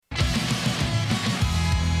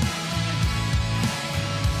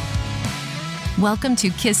Welcome to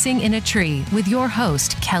Kissing in a Tree with your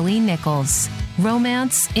host, Kelly Nichols.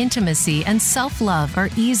 Romance, intimacy, and self-love are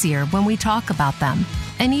easier when we talk about them,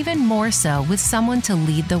 and even more so with someone to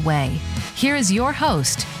lead the way. Here is your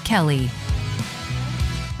host, Kelly.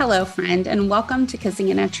 Hello, friend, and welcome to Kissing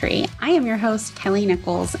in a Tree. I am your host, Kelly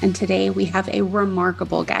Nichols, and today we have a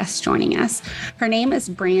remarkable guest joining us. Her name is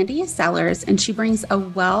Brandie Sellers, and she brings a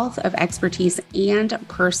wealth of expertise and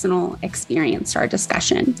personal experience to our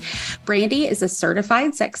discussion. Brandie is a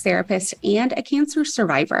certified sex therapist and a cancer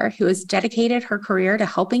survivor who has dedicated her career to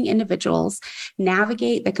helping individuals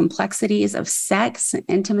navigate the complexities of sex,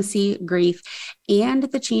 intimacy, grief, and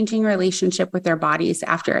the changing relationship with their bodies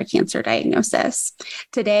after a cancer diagnosis.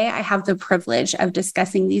 Today, I have the privilege of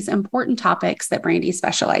discussing these important topics that Brandie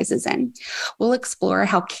specializes in. We'll explore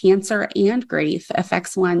how cancer and grief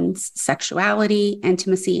affects one's sexuality,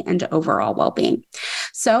 intimacy, and overall well-being.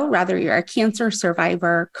 So whether you're a cancer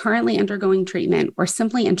survivor, currently undergoing treatment, or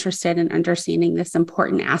simply interested in understanding this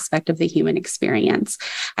important aspect of the human experience,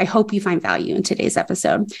 I hope you find value in today's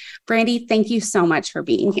episode. Brandie, thank you so much for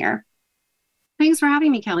being here. Thanks for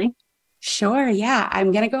having me, Kelly. Sure. Yeah.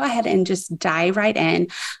 I'm going to go ahead and just dive right in.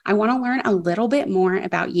 I want to learn a little bit more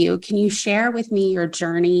about you. Can you share with me your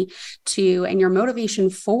journey to and your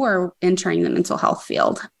motivation for entering the mental health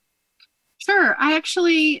field? Sure. I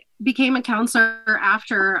actually became a counselor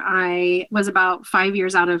after I was about 5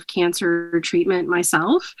 years out of cancer treatment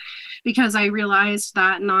myself, because I realized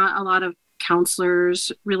that not a lot of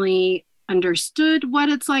counselors really understood what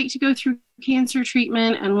it's like to go through cancer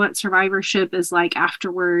treatment and what survivorship is like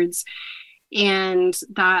afterwards. And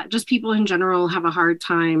that just people in general have a hard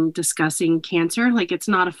time discussing cancer. Like, it's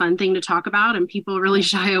not a fun thing to talk about and people really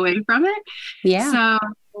shy away from it. Yeah.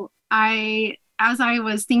 So as I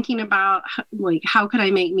was thinking about like, how could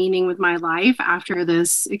I make meaning with my life after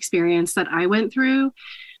this experience that I went through,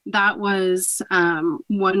 that was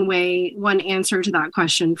one answer to that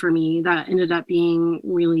question for me that ended up being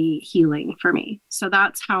really healing for me. So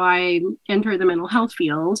that's how I entered the mental health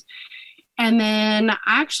field. And then I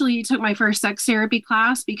actually took my first sex therapy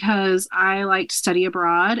class because I like to study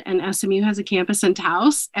abroad, and SMU has a campus in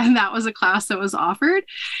Taos, and that was a class that was offered.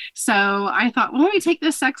 So I thought, well, let me take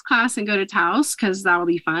this sex class and go to Taos because that will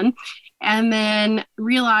be fun. And then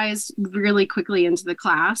realized really quickly into the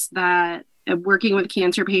class that working with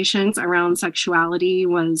cancer patients around sexuality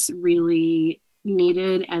was really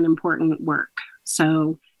needed and important work.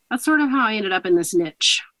 So that's sort of how I ended up in this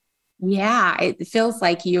niche. Yeah, it feels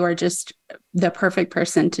like you are just the perfect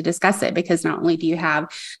person to discuss it, because not only do you have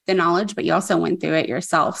the knowledge, but you also went through it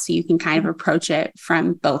yourself. So you can kind of approach it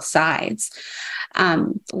from both sides.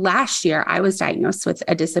 Last year, I was diagnosed with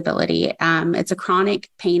a disability. It's a chronic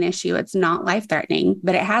pain issue. It's not life-threatening,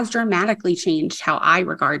 but it has dramatically changed how I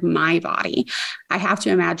regard my body. I have to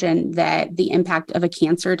imagine that the impact of a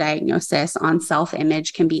cancer diagnosis on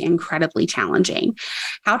self-image can be incredibly challenging.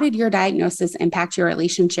 How did your diagnosis impact your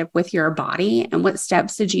relationship with your body, and what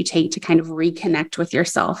steps did you take to kind of reconnect with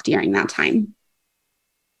yourself during that time?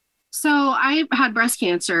 So I had breast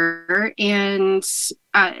cancer, and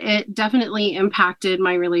it definitely impacted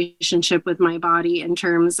my relationship with my body in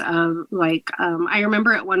terms of I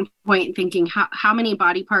remember at one point thinking, how many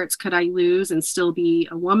body parts could I lose and still be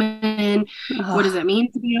a woman? What does it mean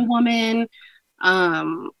to be a woman?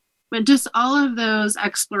 But just all of those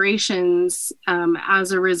explorations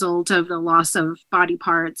as a result of the loss of body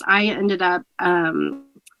parts, I ended up,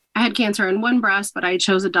 I had cancer in one breast, but I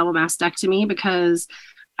chose a double mastectomy because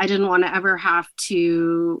I didn't want to ever have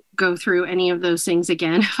to go through any of those things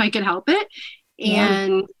again if I could help it.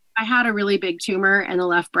 And I had a really big tumor in the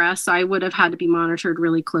left breast, so I would have had to be monitored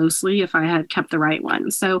really closely if I had kept the right one.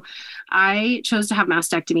 So I chose to have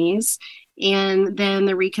mastectomies. And then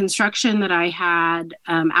the reconstruction that I had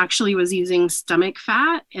actually was using stomach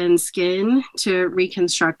fat and skin to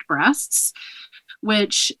reconstruct breasts,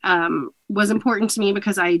 which was important to me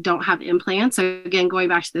because I don't have implants. So again, going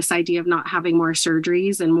back to this idea of not having more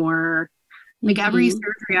surgeries and more, like every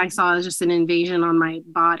surgery I saw is just an invasion on my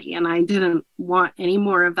body, and I didn't want any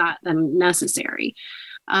more of that than necessary.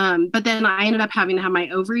 But then I ended up having to have my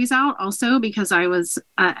ovaries out also because I was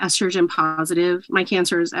estrogen positive. My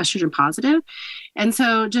cancer is estrogen positive. And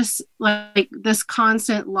so just like this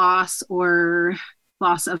constant loss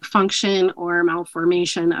of function or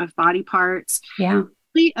malformation of body parts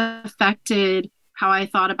really affected how I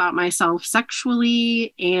thought about myself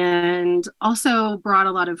sexually, and also brought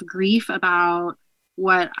a lot of grief about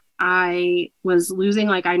what I was losing.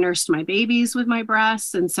 Like, I nursed my babies with my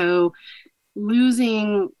breasts. And so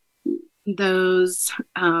losing those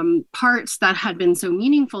parts that had been so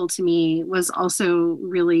meaningful to me was also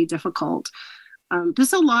really difficult.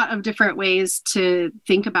 Just a lot of different ways to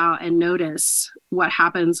think about and notice what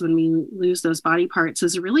happens when we lose those body parts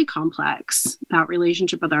is really complex, that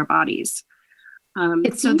relationship with our bodies.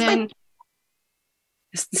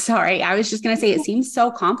 Sorry, I was just going to say, it seems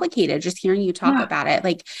so complicated just hearing you talk about it.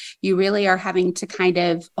 Like you really are having to kind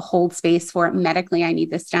of hold space for it. Medically, I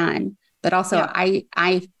need this done. But also I,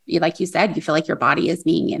 like you said, you feel like your body is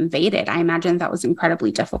being invaded. I imagine that was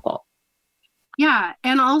incredibly difficult. Yeah.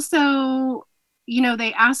 And also,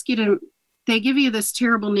 they give you this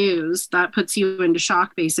terrible news that puts you into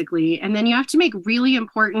shock, basically. And then you have to make really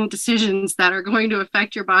important decisions that are going to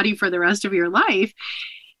affect your body for the rest of your life.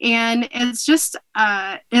 And it's just,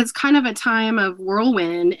 it's kind of a time of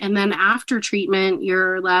whirlwind. And then after treatment,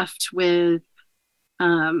 you're left with,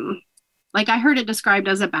 like I heard it described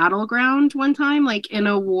as a battleground one time, like in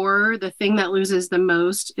a war, the thing that loses the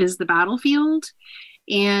most is the battlefield.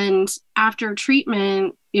 And after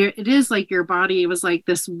treatment, it is like your body was like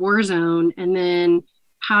this war zone. And then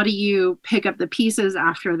how do you pick up the pieces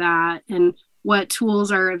after that? And what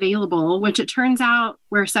tools are available, which it turns out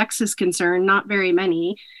where sex is concerned, not very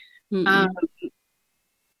many.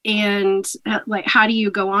 And like, how do you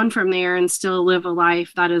go on from there and still live a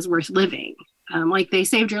life that is worth living? Like they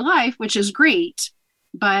saved your life, which is great,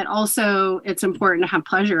 but also it's important to have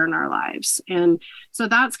pleasure in our lives. And so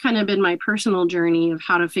that's kind of been my personal journey of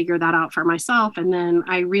how to figure that out for myself. And then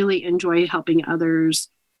I really enjoy helping others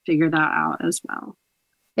figure that out as well.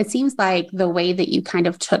 It seems like the way that you kind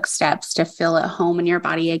of took steps to feel at home in your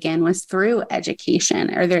body again was through education.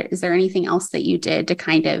 Is there anything else that you did to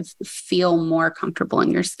kind of feel more comfortable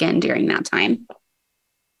in your skin during that time?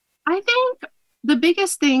 I think the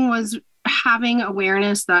biggest thing was having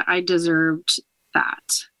awareness that I deserved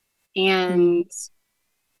that. And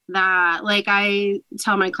that, like I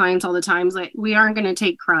tell my clients all the time, like, we aren't going to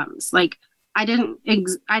take crumbs. Like I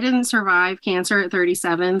didn't survive cancer at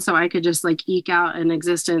 37, so I could just like eke out an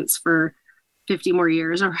existence for 50 more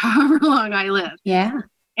years or however long I live. Yeah.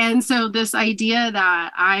 And so this idea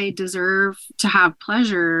that I deserve to have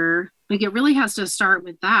pleasure, like it really has to start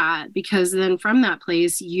with that, because then from that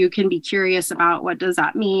place, you can be curious about what does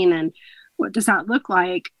that mean and what does that look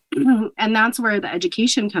like? And that's where the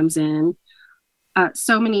education comes in.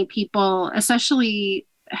 So many people, especially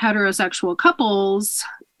heterosexual couples,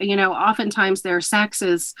 oftentimes their sex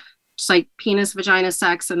is just like penis, vagina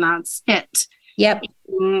sex, and that's it. Yep.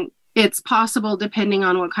 And it's possible, depending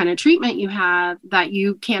on what kind of treatment you have, that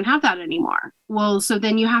you can't have that anymore. Well, so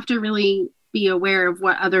then you have to really be aware of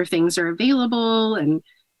what other things are available. And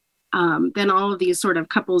then all of these sort of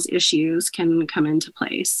couples issues can come into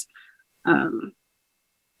place.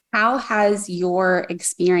 How has your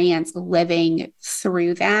experience living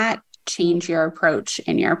through that change your approach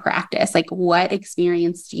in your practice? Like what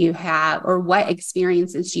experience do you have, or what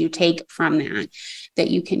experiences do you take from that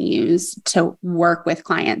you can use to work with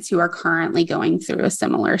clients who are currently going through a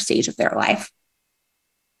similar stage of their life?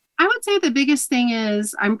 I would say the biggest thing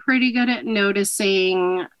is I'm pretty good at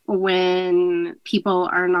noticing when people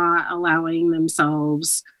are not allowing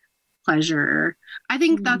themselves pleasure. I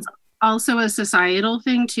think that's also a societal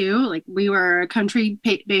thing too. Like we were a country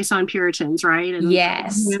based on Puritans, right? And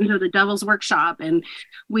yes, we went to the devil's workshop and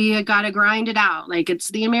we got to grind it out. Like it's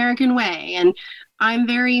the American way. And I'm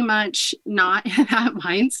very much not in that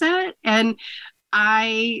mindset. And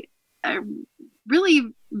I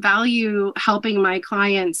really value helping my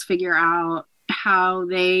clients figure out how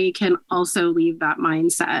they can also leave that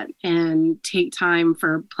mindset and take time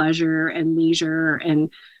for pleasure and leisure.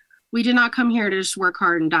 And we did not come here to just work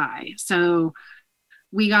hard and die. So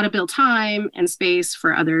we got to build time and space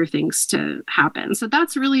for other things to happen. So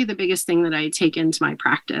that's really the biggest thing that I take into my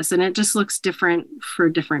practice. And it just looks different for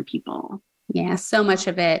different people. Yeah, so much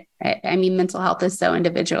of it. I mean, mental health is so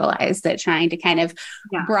individualized that trying to kind of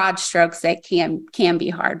broad strokes, it can be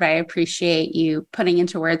hard, but I appreciate you putting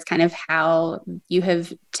into words kind of how you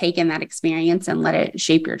have taken that experience and let it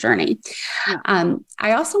shape your journey. Yeah.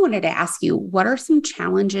 I also wanted to ask you, what are some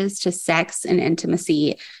challenges to sex and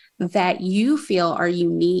intimacy that you feel are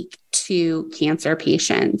unique to cancer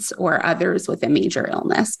patients or others with a major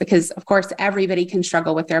illness? Because of course, everybody can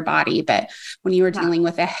struggle with their body, but when you are dealing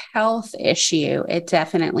with a health issue, it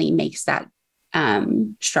definitely makes that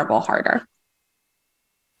struggle harder.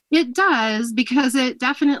 It does, because it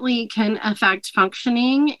definitely can affect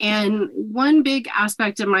functioning. And one big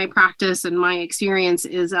aspect of my practice and my experience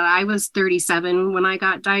is that I was 37 when I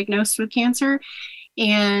got diagnosed with cancer.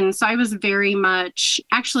 And so I was very much,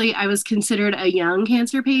 actually, I was considered a young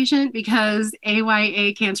cancer patient because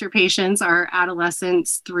AYA cancer patients are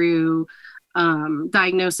adolescents through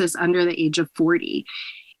diagnosis under the age of 40.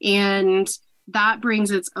 And that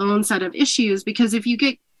brings its own set of issues, because if you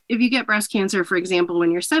get breast cancer, for example,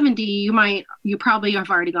 when you're 70, you probably have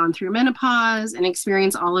already gone through menopause and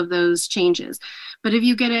experienced all of those changes. But if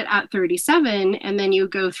you get it at 37 and then you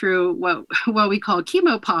go through what we call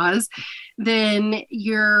chemopause, then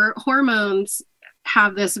your hormones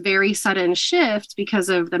have this very sudden shift because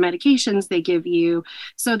of the medications they give you,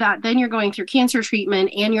 so that then you're going through cancer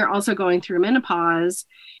treatment and you're also going through menopause.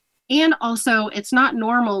 And also, it's not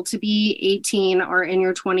normal to be 18 or in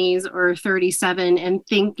your 20s or 37 and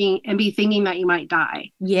be thinking that you might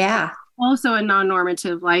die. Yeah. Also a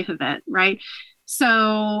non-normative life event, right?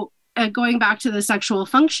 So going back to the sexual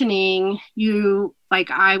functioning,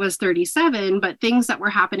 I was 37, but things that were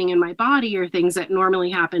happening in my body are things that normally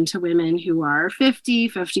happen to women who are 50,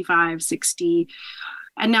 55, 60.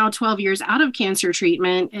 And now 12 years out of cancer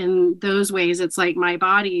treatment, in those ways, it's like my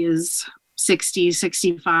body is 60,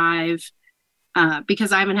 65,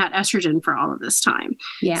 because I haven't had estrogen for all of this time.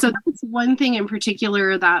 Yeah. So that's one thing in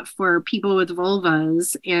particular that for people with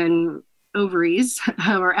vulvas and ovaries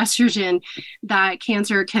or estrogen, that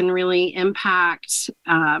cancer can really impact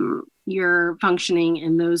your functioning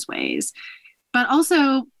in those ways. But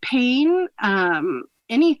also pain,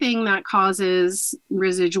 anything that causes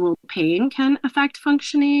residual pain can affect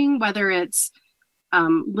functioning, whether it's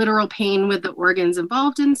literal pain with the organs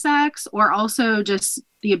involved in sex, or also just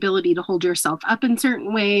the ability to hold yourself up in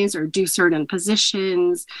certain ways or do certain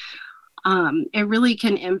positions. It really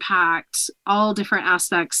can impact all different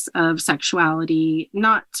aspects of sexuality,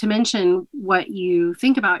 not to mention what you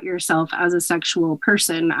think about yourself as a sexual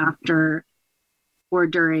person after or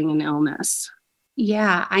during an illness.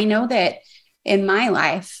 Yeah, I know that in my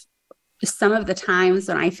life, some of the times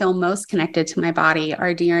when I feel most connected to my body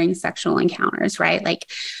are during sexual encounters, right? Like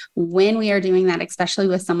when we are doing that, especially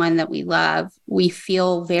with someone that we love, we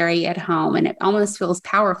feel very at home, and it almost feels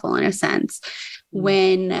powerful in a sense.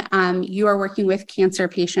 When you are working with cancer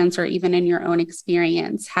patients, or even in your own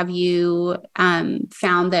experience, have you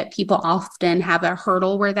found that people often have a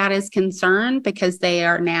hurdle where that is concerned because they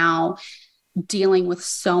are now dealing with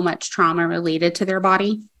so much trauma related to their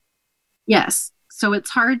body? Yes. So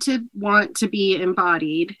it's hard to want to be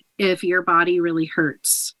embodied if your body really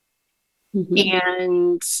hurts. Mm-hmm.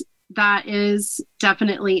 And that is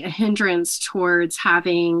definitely a hindrance towards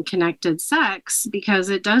having connected sex, because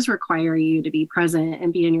it does require you to be present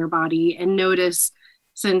and be in your body and notice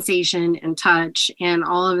sensation and touch and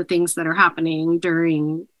all of the things that are happening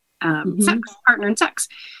during sex, partner and sex.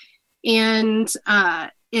 And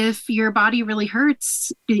if your body really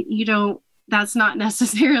hurts, that's not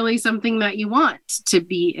necessarily something that you want to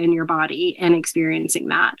be in your body and experiencing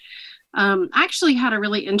that. I actually had a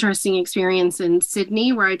really interesting experience in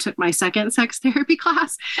Sydney where I took my second sex therapy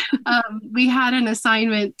class. We had an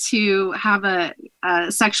assignment to have a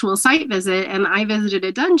sexual site visit, and I visited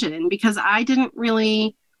a dungeon because I didn't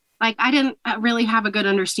really have a good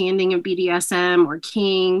understanding of BDSM or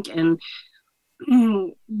kink. And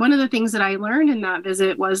one of the things that I learned in that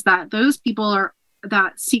visit was that those people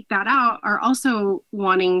that seek that out are also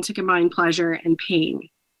wanting to combine pleasure and pain.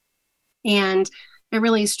 And it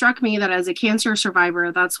really struck me that as a cancer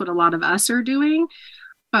survivor, that's what a lot of us are doing,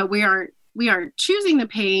 but we aren't choosing the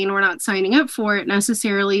pain. We're not signing up for it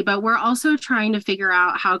necessarily, but we're also trying to figure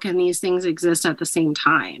out how can these things exist at the same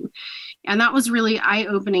time. And that was really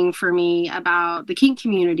eye-opening for me about the kink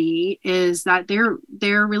community, is that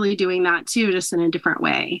they're really doing that too, just in a different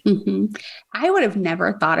way. Mm-hmm. I would have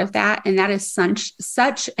never thought of that. And that is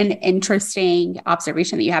such an interesting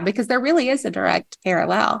observation that you have, because there really is a direct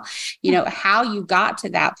parallel. How you got to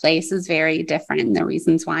that place is very different, and the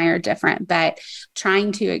reasons why are different, but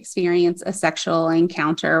trying to experience a sexual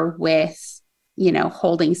encounter with,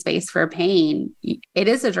 holding space for pain, it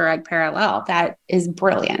is a direct parallel. That is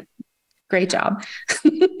brilliant. Great job.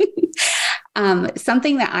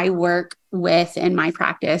 Something that I work with in my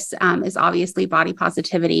practice is obviously body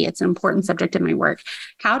positivity. It's an important subject in my work.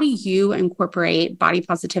 How do you incorporate body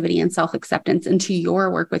positivity and self-acceptance into your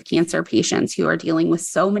work with cancer patients who are dealing with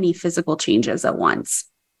so many physical changes at once?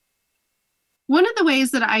 One of the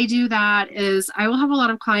ways that I do that is I will have a lot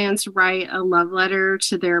of clients write a love letter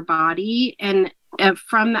to their body, and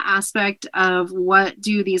from the aspect of what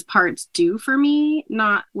do these parts do for me,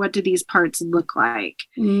 not what do these parts look like.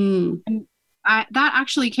 And that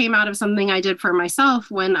actually came out of something I did for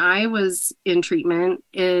myself when I was in treatment.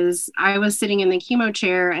 Is I was sitting in the chemo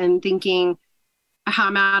chair and thinking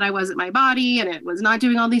how mad I was at my body, and it was not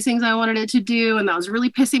doing all these things I wanted it to do, and that was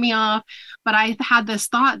really pissing me off. But I had this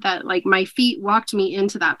thought that my feet walked me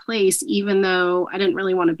into that place, even though I didn't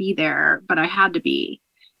really want to be there, but I had to be.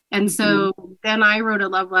 And so then I wrote a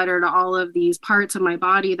love letter to all of these parts of my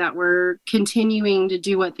body that were continuing to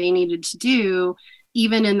do what they needed to do,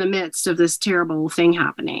 even in the midst of this terrible thing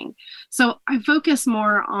happening. So I focus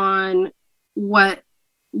more on what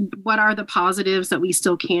are the positives that we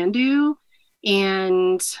still can do,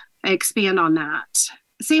 and I expand on that.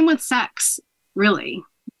 Same with sex, really.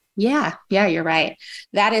 Yeah, you're right.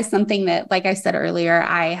 That is something that, like I said earlier,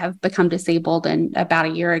 I have become disabled about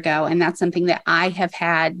a year ago. And that's something that I have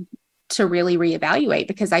had to really reevaluate,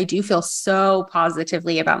 because I do feel so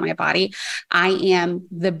positively about my body. I am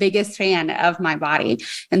the biggest fan of my body.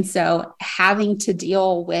 And so having to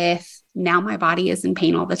deal with now my body is in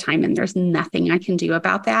pain all the time and there's nothing I can do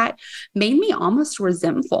about that made me almost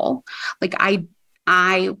resentful. Like I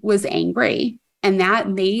was angry, and that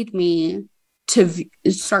made me to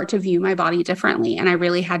start to view my body differently. And I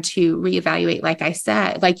really had to reevaluate,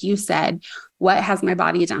 like you said, what has my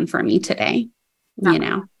body done for me today? Yeah. You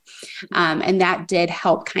know? And that did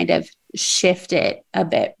help kind of shift it a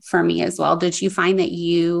bit for me as well. Did you find that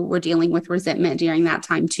you were dealing with resentment during that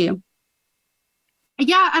time too?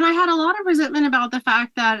 Yeah. And I had a lot of resentment about the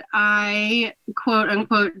fact that I, quote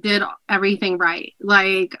unquote, did everything right.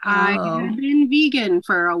 Like I had been vegan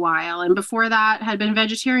for a while, and before that had been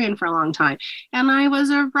vegetarian for a long time. And I was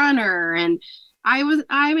a runner, and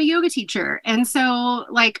I'm a yoga teacher. And so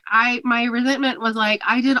like my resentment was like,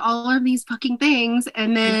 I did all of these fucking things,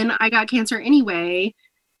 and then I got cancer anyway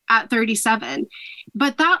at 37.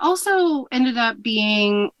 But that also ended up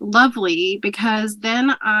being lovely, because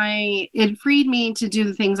then it freed me to do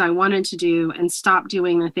the things I wanted to do and stop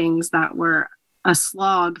doing the things that were a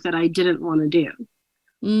slog that I didn't want to do.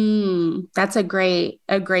 That's a great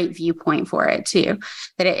viewpoint for it too,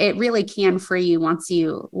 that it really can free you once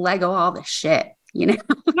you let go all the shit, you know?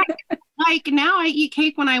 Like now I eat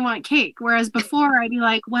cake when I want cake. Whereas before I'd be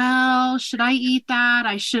like, well, should I eat that?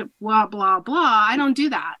 I should, blah, blah, blah. I don't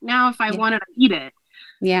do that. Now, if I want it, I eat it.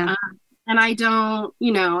 Yeah. And I don't,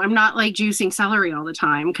 I'm not like juicing celery all the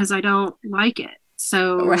time because I don't like it.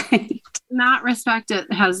 So in that respect,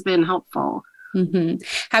 it has been helpful. Mm-hmm.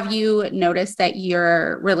 Have you noticed that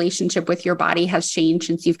your relationship with your body has changed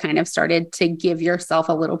since you've kind of started to give yourself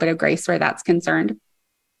a little bit of grace where that's concerned?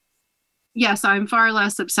 Yes, I'm far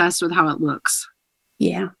less obsessed with how it looks.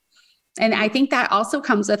 Yeah. And I think that also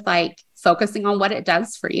comes with like focusing on what it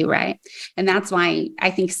does for you, right? And that's why I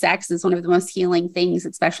think sex is one of the most healing things,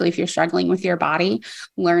 especially if you're struggling with your body,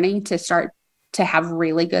 learning to start to have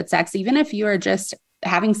really good sex. Even if you are just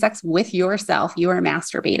having sex with yourself, you are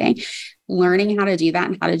masturbating, learning how to do that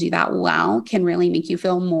and how to do that well can really make you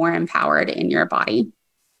feel more empowered in your body.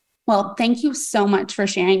 Well, thank you so much for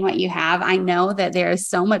sharing what you have. I know that there is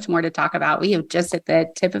so much more to talk about. We have just hit the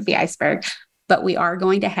tip of the iceberg, but we are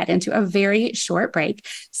going to head into a very short break.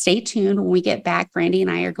 Stay tuned. When we get back, Brandie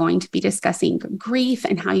and I are going to be discussing grief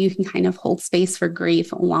and how you can kind of hold space for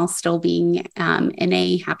grief while still being in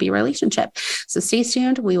a happy relationship. So stay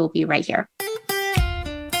tuned. We will be right here.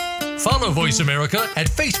 Follow Voice America at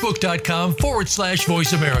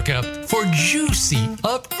facebook.com/Voice America for juicy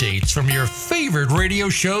updates from your favorite radio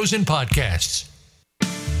shows and podcasts.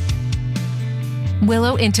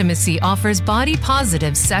 Willow Intimacy offers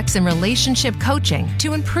body-positive sex and relationship coaching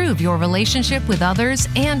to improve your relationship with others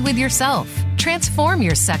and with yourself. Transform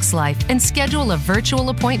your sex life and schedule a virtual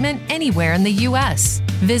appointment anywhere in the U.S.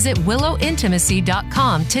 Visit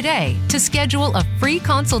willowintimacy.com today to schedule a free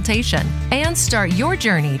consultation and start your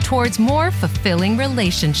journey towards more fulfilling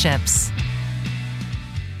relationships.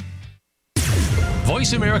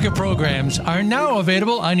 Voice America programs are now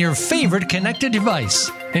available on your favorite connected device,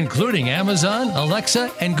 including Amazon, Alexa,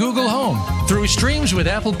 and Google Home. Through streams with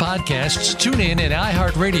Apple Podcasts, TuneIn, and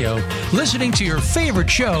iHeartRadio, listening to your favorite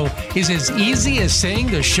show is as easy as saying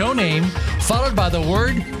the show name followed by the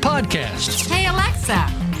word podcast. Hey, Alexa,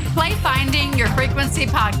 play Finding Your Frequency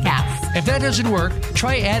podcast. If that doesn't work,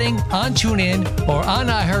 try adding on TuneIn or on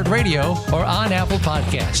iHeartRadio or on Apple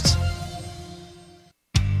Podcasts.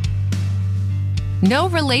 No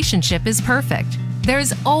relationship is perfect.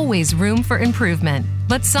 There's always room for improvement,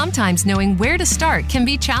 but sometimes knowing where to start can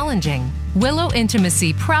be challenging. Willow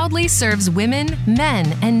Intimacy proudly serves women,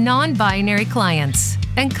 men, and non-binary clients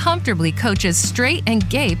and comfortably coaches straight and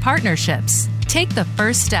gay partnerships. Take the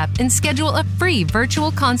first step and schedule a free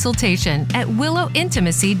virtual consultation at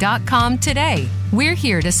willowintimacy.com today. We're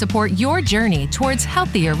here to support your journey towards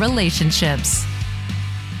healthier relationships.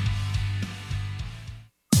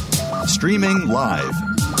 Streaming live,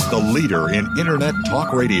 the leader in Internet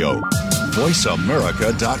talk radio,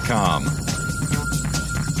 voiceamerica.com.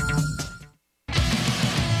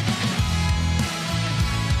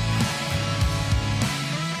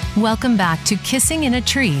 Welcome back to Kissing in a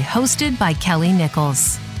Tree, hosted by Kelly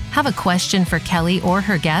Nichols. Have a question for Kelly or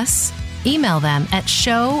her guests? Email them at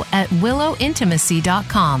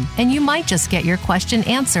show@willowintimacy.com, and you might just get your question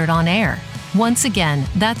answered on air. Once again,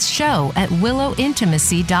 that's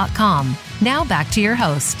show@willowintimacy.com. Now back to your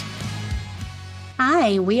host.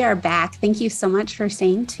 Hi, we are back. Thank you so much for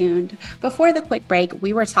staying tuned. Before the quick break,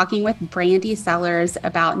 we were talking with Brandie Sellers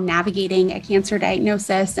about navigating a cancer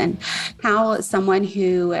diagnosis and how someone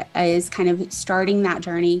who is kind of starting that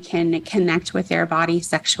journey can connect with their body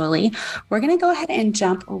sexually. We're going to go ahead and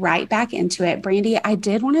jump right back into it. Brandie, I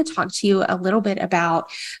did want to talk to you a little bit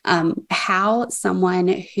about how someone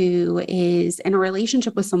who is in a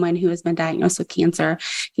relationship with someone who has been diagnosed with cancer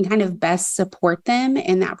can kind of best support them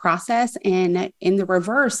in that process. And in the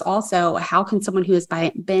reverse, also, how can someone who has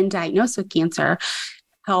been diagnosed with cancer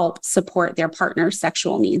help support their partner's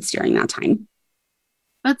sexual needs during that time?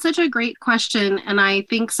 That's such a great question. And I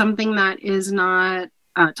think something that is not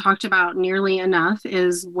talked about nearly enough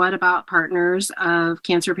is what about partners of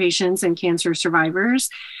cancer patients and cancer survivors?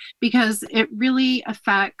 Because it really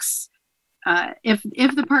affects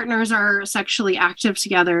if the partners are sexually active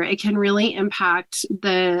together, it can really impact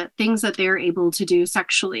the things that they're able to do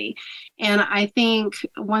sexually. And I think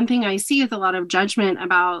one thing I see is a lot of judgment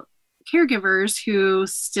about caregivers who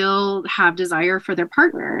still have desire for their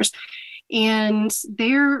partners. And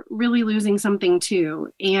they're really losing something too.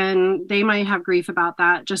 And they might have grief about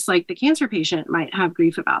that, just like the cancer patient might have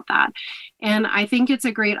grief about that. And I think it's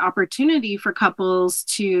a great opportunity for couples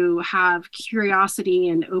to have curiosity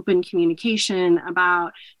and open communication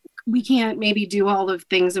about, we can't maybe do all the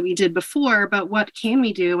things that we did before, but what can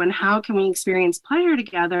we do and how can we experience pleasure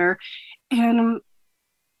together? And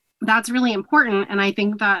that's really important. And I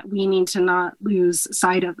think that we need to not lose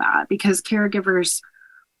sight of that, because caregivers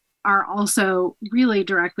are also really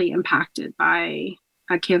directly impacted by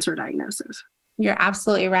a cancer diagnosis. You're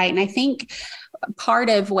absolutely right. And I think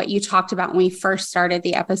part of what you talked about when we first started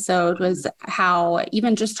the episode was how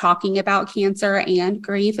even just talking about cancer and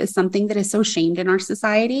grief is something that is so shamed in our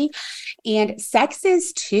society. And sex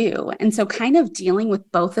is too. And so kind of dealing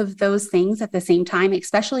with both of those things at the same time,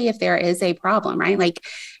 especially if there is a problem, right? Like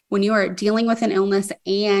when you are dealing with an illness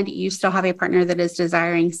and you still have a partner that is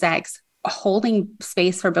desiring sex, holding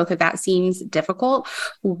space for both of that seems difficult.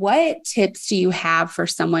 What tips do you have for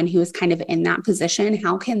someone who is kind of in that position?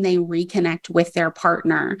 How can they reconnect with their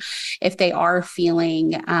partner if they are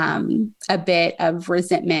feeling a bit of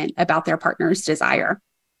resentment about their partner's desire?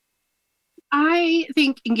 I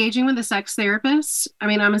think engaging with a sex therapist, I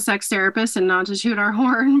mean, I'm a sex therapist and not to toot our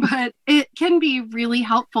horn, but it can be really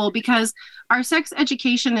helpful because our sex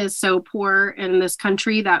education is so poor in this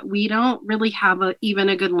country that we don't really have even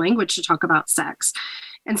a good language to talk about sex.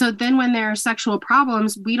 And so then when there are sexual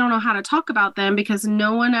problems, we don't know how to talk about them because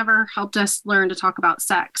no one ever helped us learn to talk about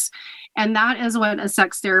sex. And that is what a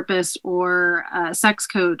sex therapist or a sex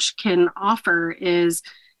coach can offer, is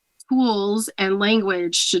tools and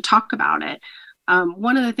language to talk about it.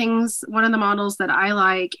 One of the models that I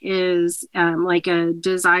like is like a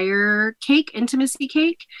desire cake, intimacy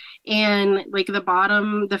cake. And like the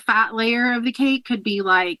bottom, the fat layer of the cake could be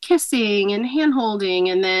like kissing and hand holding.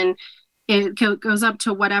 And then it goes up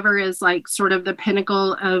to whatever is like sort of the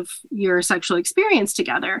pinnacle of your sexual experience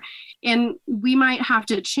together. And we might have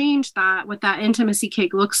to change that, what that intimacy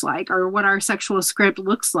cake looks like, or what our sexual script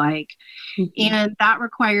looks like. Mm-hmm. And that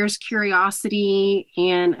requires curiosity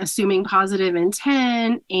and assuming positive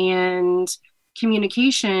intent and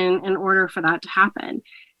communication in order for that to happen.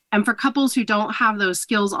 And for couples who don't have those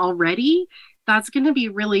skills already, that's going to be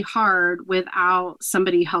really hard without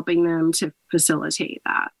somebody helping them to facilitate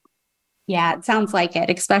that. Yeah, it sounds like it,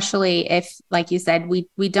 especially if, like you said, we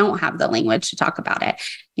don't have the language to talk about it.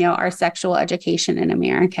 You know, our sexual education in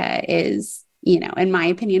America is, you know, in my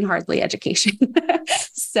opinion, hardly education.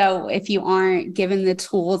 So if you aren't given the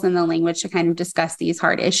tools and the language to kind of discuss these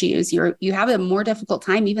hard issues, you have a more difficult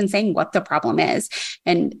time even saying what the problem is.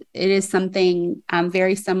 And it is something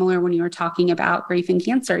very similar when you were talking about grief and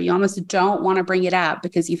cancer. You almost don't want to bring it up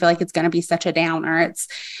because you feel like it's going to be such a downer. It's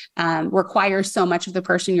requires so much of the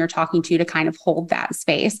person you're talking to kind of hold that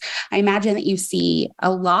space. I imagine that you see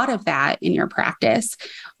a lot of that in your practice,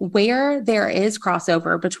 where there is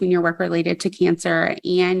crossover between your work related to cancer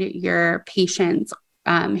and your patients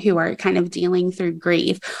who are kind of dealing through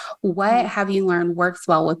grief. What have you learned works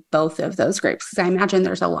well with both of those groups? Because I imagine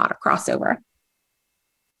there's a lot of crossover.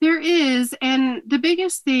 There is. And the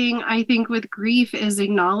biggest thing I think with grief is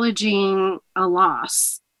acknowledging a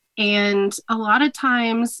loss. And a lot of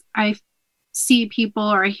times I see people,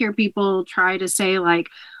 or I hear people try to say like,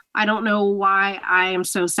 I don't know why I am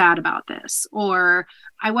so sad about this, or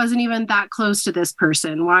I wasn't even that close to this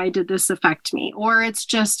person. Why did this affect me? Or it's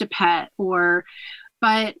just a pet,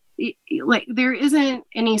 but like there isn't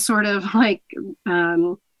any sort of like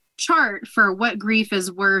chart for what grief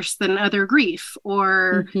is worse than other grief,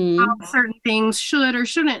 or how certain things should or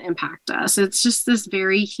shouldn't impact us. It's just this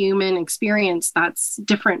very human experience that's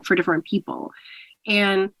different for different people.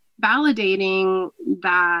 And validating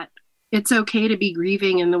that it's okay to be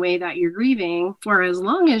grieving in the way that you're grieving for as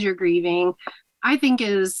long as you're grieving, I think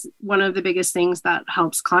is one of the biggest things that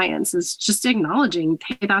helps clients, is just acknowledging,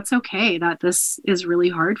 hey, that's okay, that this is really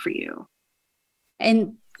hard for you.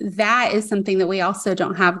 And that is something that we also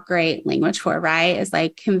don't have great language for, right? Is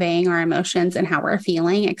like conveying our emotions and how we're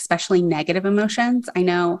feeling, especially negative emotions. I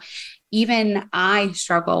know even I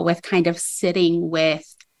struggle with kind of sitting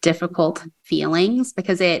with difficult feelings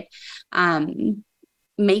because it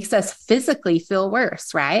makes us physically feel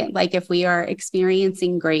worse, right? Like if we are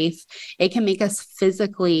experiencing grief, it can make us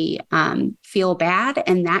physically feel bad,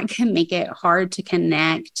 and that can make it hard to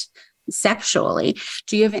connect sexually.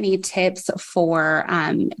 Do you have any tips for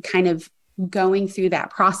kind of going through that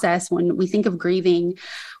process? When we think of grieving,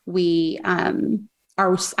 we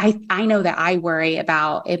I know that I worry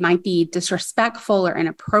about it might be disrespectful or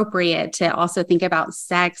inappropriate to also think about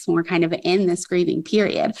sex when we're kind of in this grieving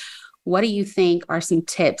period. What do you think are some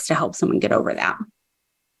tips to help someone get over that?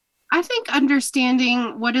 I think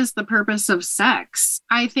understanding what is the purpose of sex.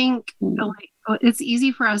 I think like, it's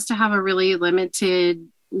easy for us to have a really limited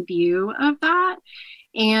view of that.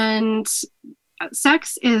 And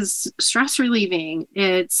sex is stress relieving.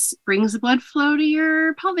 It brings blood flow to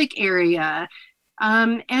your pelvic area.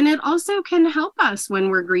 And it also can help us when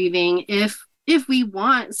we're grieving if we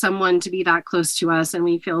want someone to be that close to us and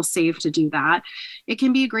we feel safe to do that. It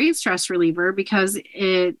can be a great stress reliever because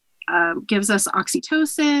it gives us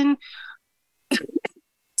oxytocin,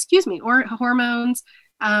 or hormones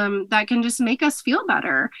that can just make us feel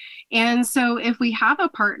better. And so if we have a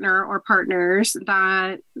partner or partners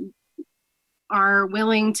that are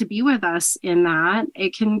willing to be with us in that,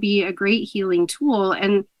 it can be a great healing tool.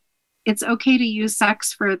 And it's okay to use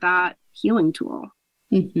sex for that healing tool.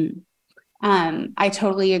 I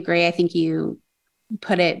totally agree. I think you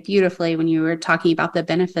put it beautifully when you were talking about the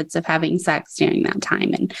benefits of having sex during that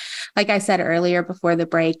time. And like I said earlier before the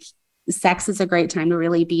break, sex is a great time to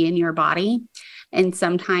really be in your body. And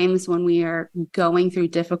sometimes when we are going through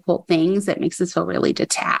difficult things, it makes us feel really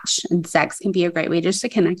detached. And sex can be a great way just to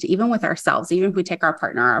connect, even with ourselves, even if we take our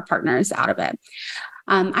partner or our partners out of it.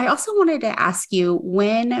 I also wanted to ask you,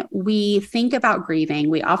 when we think about grieving,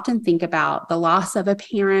 we often think about the loss of a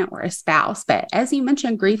parent or a spouse, but as you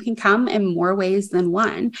mentioned, grief can come in more ways than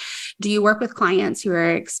one. Do you work with clients who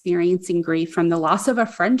are experiencing grief from the loss of a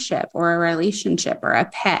friendship or a relationship or a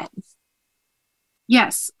pet?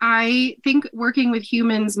 Yes, I think working with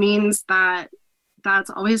humans means that that's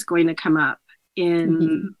always going to come up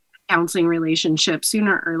in counseling relationships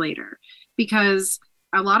sooner or later, because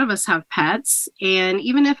a lot of us have pets, and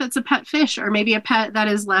even if it's a pet fish or maybe a pet that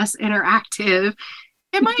is less interactive,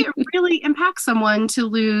 it might really impact someone to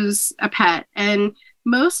lose a pet. And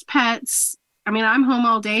most pets, I mean, I'm home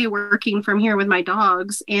all day working from here with my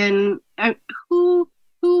dogs, and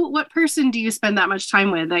what person do you spend that much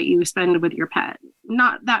time with that you spend with your pet?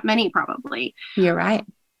 Not that many, probably. You're right.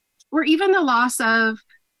 Or even the loss of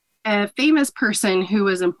a famous person who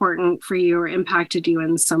was important for you or impacted you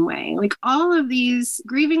in some way. Like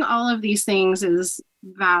grieving all of these things is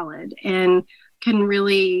valid and can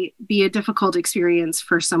really be a difficult experience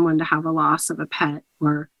for someone to have a loss of a pet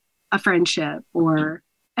or a friendship, or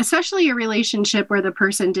especially a relationship where the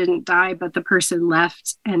person didn't die, but the person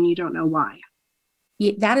left and you don't know why.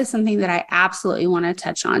 That is something that I absolutely want to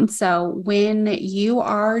touch on. So when you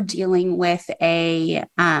are dealing with a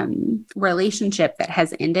relationship that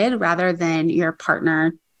has ended rather than your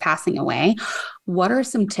partner passing away, what are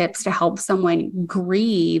some tips to help someone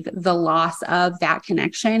grieve the loss of that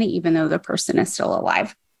connection, even though the person is still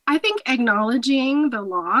alive? I think acknowledging the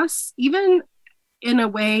loss, even in a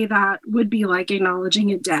way that would be like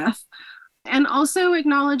acknowledging a death, and also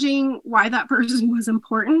acknowledging why that person was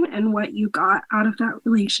important and what you got out of that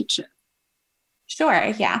relationship. Sure.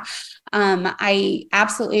 Yeah. I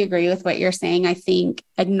absolutely agree with what you're saying. I think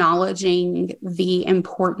acknowledging the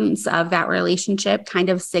importance of that relationship kind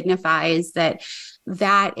of signifies that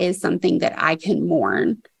that is something that I can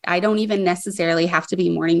mourn. I don't even necessarily have to be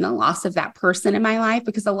mourning the loss of that person in my life,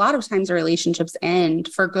 because a lot of times relationships end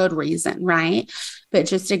for good reason, right? But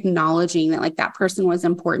just acknowledging that like that person was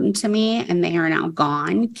important to me and they are now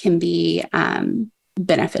gone can be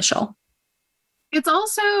beneficial. It's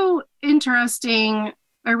also interesting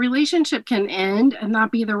a relationship can end and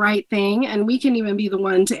not be the right thing, and we can even be the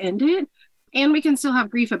one to end it, and we can still have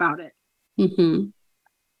grief about it. Mm-hmm.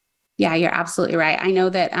 Yeah, you're absolutely right. I know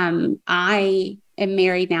that I am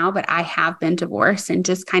married now, but I have been divorced, and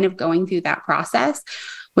just kind of going through that process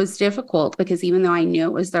was difficult because even though I knew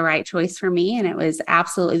it was the right choice for me and it was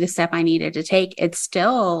absolutely the step I needed to take, it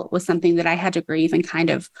still was something that I had to grieve and kind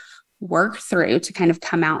of work through to kind of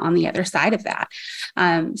come out on the other side of that.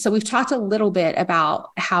 So we've talked a little bit about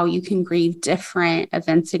how you can grieve different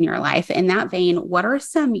events in your life. In that vein, what are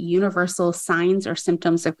some universal signs or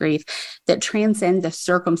symptoms of grief that transcend the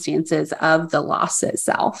circumstances of the loss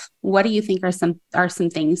itself? What do you think are some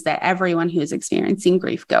things that everyone who is experiencing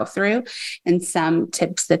grief go through, and some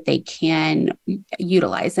tips that they can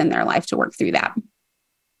utilize in their life to work through that?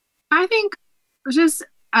 I think just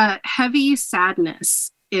a heavy sadness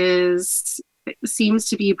seems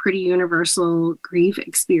to be a pretty universal grief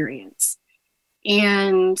experience.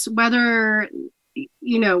 And whether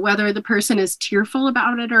the person is tearful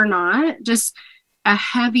about it or not, just a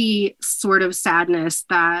heavy sort of sadness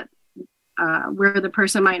that where the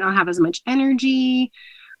person might not have as much energy,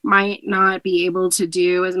 might not be able to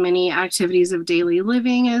do as many activities of daily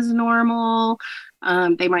living as normal.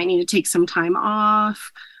 They might need to take some time off.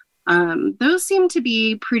 Those seem to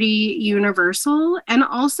be pretty universal. And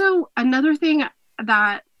also another thing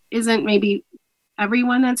that isn't maybe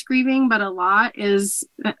everyone that's grieving, but a lot, is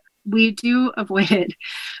we do avoid it.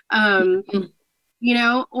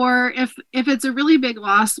 Or if it's a really big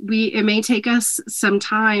loss, it may take us some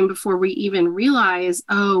time before we even realize,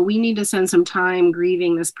 oh, we need to spend some time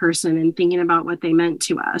grieving this person and thinking about what they meant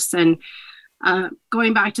to us. And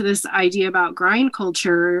going back to this idea about grind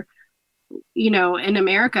culture, in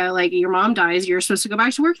America, like your mom dies, you're supposed to go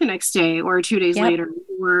back to work the next day or 2 days later,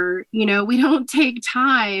 or, we don't take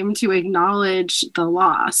time to acknowledge the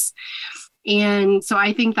loss. And so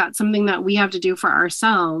I think that's something that we have to do for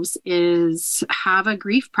ourselves, is have a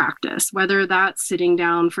grief practice, whether that's sitting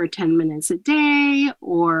down for 10 minutes a day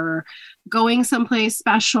or going someplace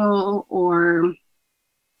special. Or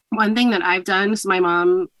one thing that I've done is my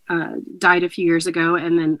mom died a few years ago,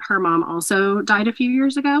 and then her mom also died a few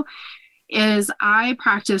years ago, is I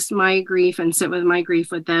practiced my grief and sit with my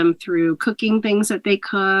grief with them through cooking things that they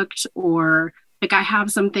cooked, or like I have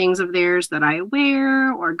some things of theirs that I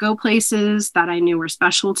wear or go places that I knew were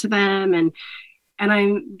special to them. And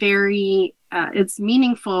I'm very, it's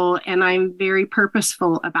meaningful, and I'm very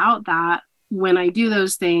purposeful about that when I do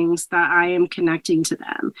those things, that I am connecting to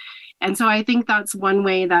them. And so I think that's one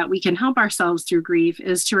way that we can help ourselves through grief,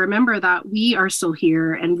 is to remember that we are still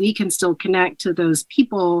here and we can still connect to those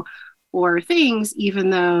people or things, even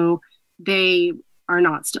though they are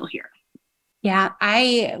not still here. Yeah,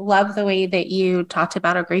 I love the way that you talked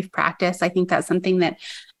about a grief practice. I think that's something that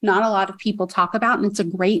not a lot of people talk about, and it's a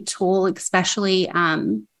great tool, especially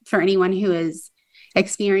for anyone who has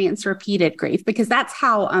experienced repeated grief, because that's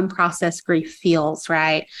how unprocessed grief feels,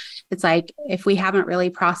 right? It's like if we haven't really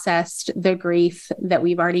processed the grief that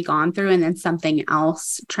we've already gone through, and then something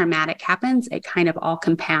else traumatic happens, it kind of all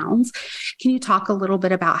compounds. Can you talk a little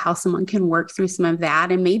bit about how someone can work through some of that,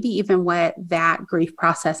 and maybe even what that grief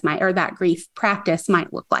process might, or that grief practice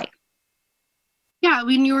might look like? Yeah,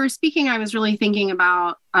 when you were speaking, I was really thinking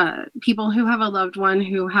about people who have a loved one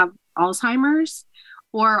who have Alzheimer's,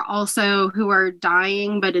 or also who are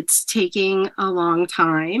dying, but it's taking a long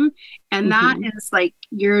time. And that is like,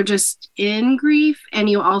 you're just in grief, and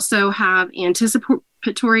you also have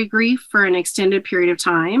anticipatory grief for an extended period of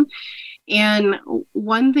time. And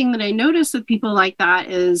one thing that I notice with people like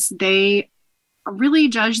that is they really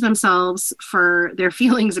judge themselves for their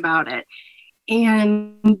feelings about it,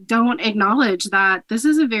 and don't acknowledge that this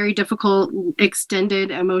is a very difficult,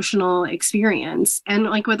 extended emotional experience. And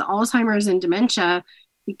like with Alzheimer's and dementia,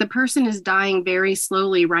 the person is dying very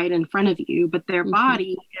slowly right in front of you, but their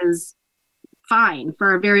body is fine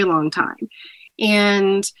for a very long time.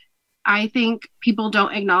 And I think people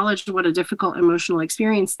don't acknowledge what a difficult emotional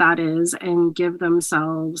experience that is, and give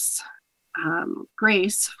themselves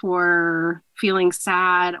grace for feeling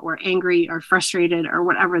sad or angry or frustrated or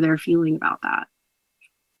whatever they're feeling about that.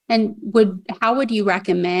 And how would you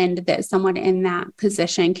recommend that someone in that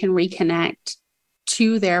position can reconnect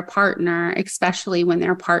to their partner, especially when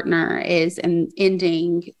their partner is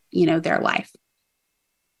ending, their life?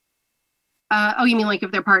 You mean like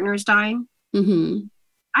if their partner is dying? Mm-hmm.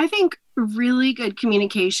 I think really good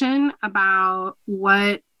communication about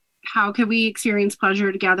how can we experience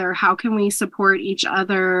pleasure together? How can we support each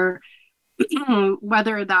other?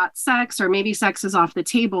 Whether that's sex, or maybe sex is off the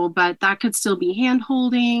table, but that could still be hand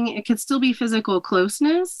holding. It could still be physical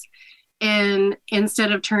closeness, and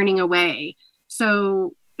instead of turning away.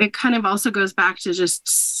 So it kind of also goes back to just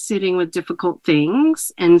sitting with difficult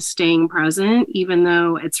things and staying present, even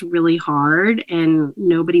though it's really hard and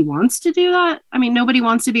nobody wants to do that. I mean, nobody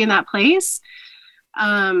wants to be in that place.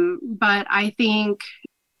 But I think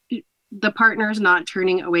the partner's not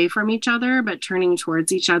turning away from each other, but turning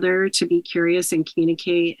towards each other to be curious and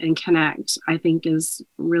communicate and connect, I think is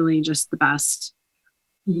really just the best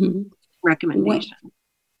recommendation.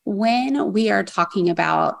 When we are talking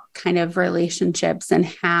about kind of relationships and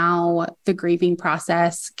how the grieving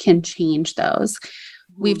process can change those,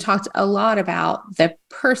 we've talked a lot about the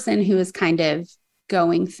person who is kind of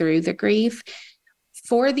going through the grief.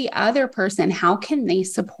 For the other person, how can they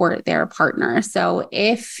support their partner? So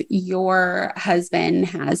if your husband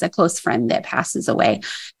has a close friend that passes away,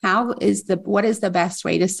 what is the best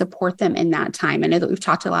way to support them in that time? I know that we've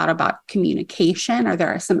talked a lot about communication. Are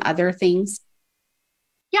there some other things?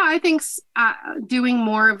 Yeah, I think doing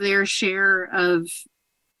more of their share of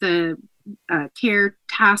the care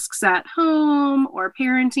tasks at home or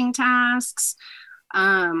parenting tasks,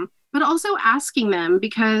 but also asking them,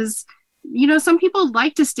 because, you know, some people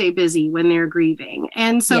like to stay busy when they're grieving.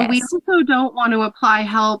 And so we also don't want to apply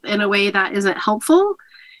help in a way that isn't helpful.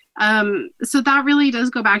 So that really does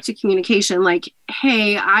go back to communication. Like,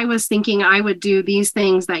 hey, I was thinking I would do these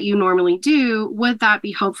things that you normally do. Would that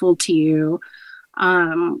be helpful to you?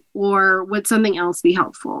 Or would something else be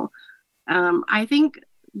helpful? I think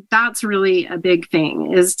that's really a big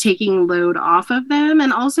thing, is taking load off of them,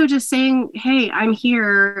 and also just saying, hey, I'm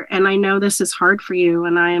here and I know this is hard for you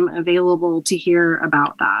and I am available to hear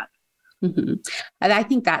about that. And I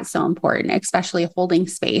think that's so important, especially holding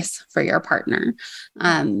space for your partner.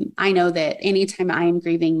 I know that anytime I'm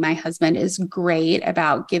grieving, my husband is great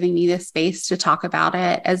about giving me the space to talk about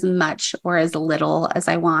it as much or as little as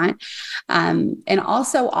I want. And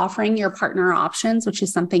also offering your partner options, which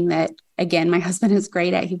is something that, again, my husband is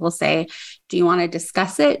great at. He will say, do you want to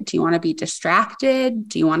discuss it? Do you want to be distracted?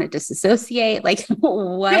 Do you want to disassociate? Like,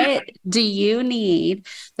 what do you need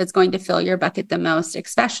that's going to fill your bucket the most,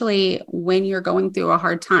 especially when you're going through a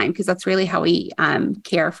hard time? Because that's really how we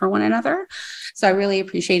care for one another. So I really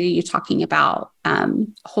appreciated you talking about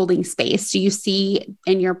holding space. Do you see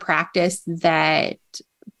in your practice that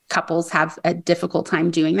couples have a difficult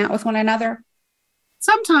time doing that with one another?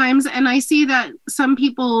 Sometimes. And I see that some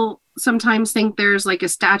people sometimes think there's like a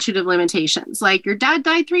statute of limitations, like your dad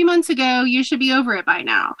died 3 months ago, you should be over it by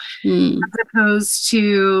now, as opposed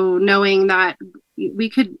to knowing that we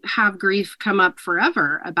could have grief come up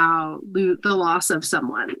forever about the loss of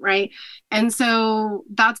someone, right? And so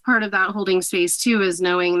that's part of that holding space too, is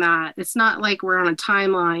knowing that it's not like we're on a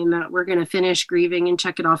timeline that we're going to finish grieving and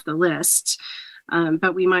check it off the list.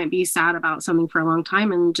 But we might be sad about something for a long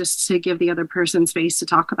time, and just to give the other person space to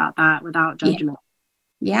talk about that without judgment.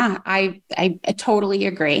 Yeah, I totally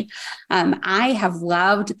agree. I have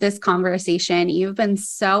loved this conversation. You've been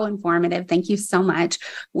so informative. Thank you so much.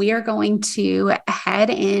 We are going to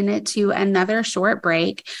head into another short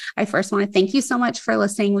break. I first want to thank you so much for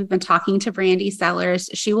listening. We've been talking to Brandie Sellers.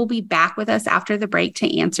 She will be back with us after the break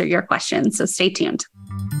to answer your questions. So stay tuned.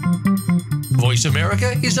 Voice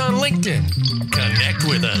America is on LinkedIn. Connect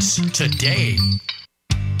with us today.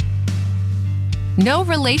 No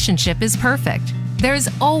relationship is perfect. There's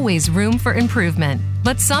always room for improvement,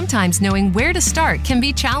 but sometimes knowing where to start can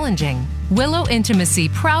be challenging. Willow Intimacy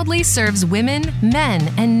proudly serves women,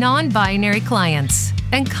 men, and non-binary clients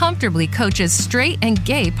and comfortably coaches straight and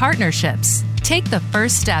gay partnerships. Take the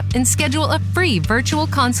first step and schedule a free virtual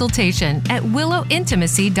consultation at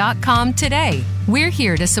willowintimacy.com today. We're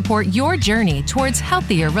here to support your journey towards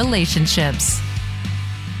healthier relationships.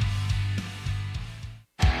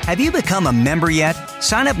 Have you become a member yet?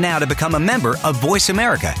 Sign up now to become a member of Voice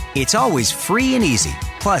America. It's always free and easy.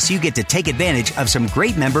 Plus, you get to take advantage of some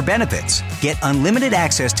great member benefits. Get unlimited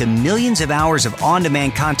access to millions of hours of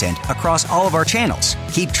on-demand content across all of our channels.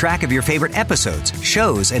 Keep track of your favorite episodes,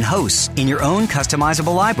 shows, and hosts in your own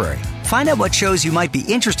customizable library. Find out what shows you might be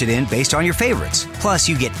interested in based on your favorites. Plus,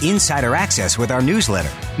 you get insider access with our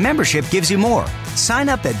newsletter. Membership gives you more. Sign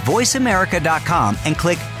up at voiceamerica.com and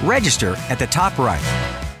click register at the top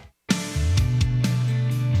right.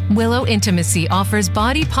 Willow Intimacy offers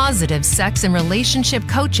body-positive sex and relationship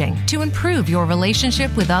coaching to improve your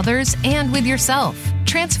relationship with others and with yourself.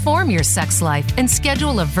 Transform your sex life and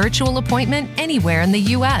schedule a virtual appointment anywhere in the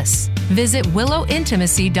U.S. Visit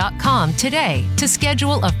willowintimacy.com today to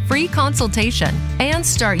schedule a free consultation and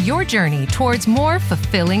start your journey towards more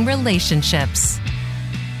fulfilling relationships.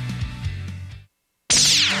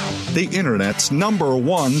 The Internet's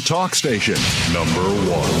 #1 talk station.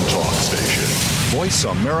 #1 talk station.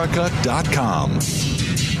 VoiceAmerica.com.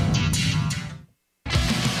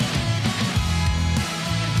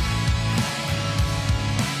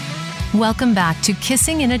 Welcome back to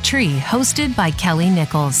Kissing in a Tree, hosted by Kelly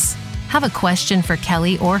Nichols. Have a question for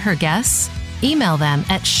Kelly or her guests? Email them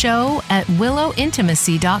at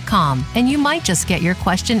show@willowintimacy.com, and you might just get your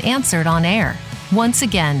question answered on air. Once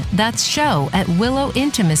again, that's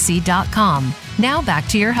show@willowintimacy.com. Now back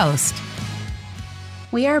to your host.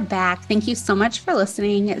 We are back. Thank you so much for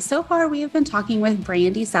listening. So far, we have been talking with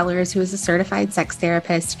Brandie Sellers, who is a certified sex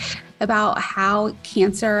therapist, about how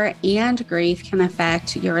cancer and grief can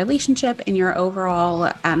affect your relationship and your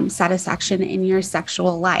overall satisfaction in your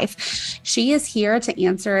sexual life. She is here to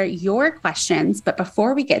answer your questions. But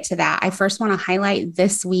before we get to that, I first want to highlight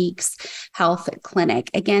this week's health clinic.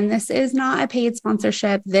 Again, this is not a paid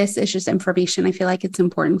sponsorship. This is just information I feel like it's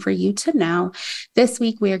important for you to know. This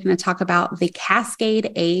week, we are going to talk about the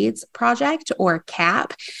Cascade AIDS Project, or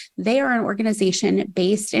CAP. They are an organization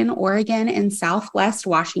based in Oregon and Southwest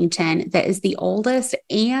Washington that is the oldest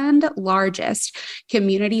and largest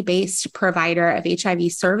community-based provider of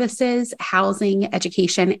HIV services, housing,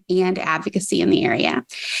 education, and advocacy in the area.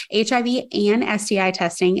 HIV and STI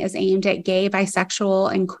testing is aimed at gay,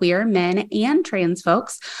 bisexual, and queer men and trans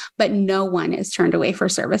folks, but no one is turned away for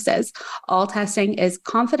services. All testing is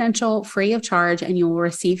confidential, free of charge, and you will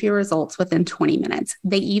receive your results within 20 minutes.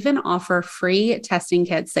 They even offer free testing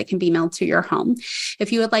kits that can be mailed to your home.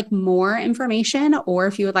 If you would like more information, or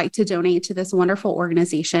if you would like to donate to this wonderful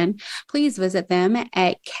organization, please visit them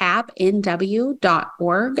at capnw.org.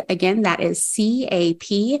 Again, that is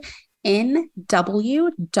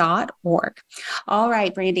capnw.org. All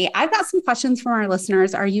right, Brandie, I've got some questions from our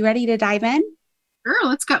listeners. Are you ready to dive in? Sure,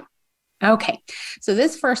 let's go. Okay. So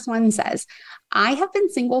this first one says, I have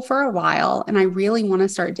been single for a while and I really want to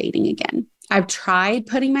start dating again. I've tried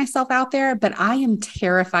putting myself out there, but I am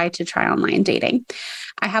terrified to try online dating.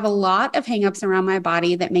 I have a lot of hangups around my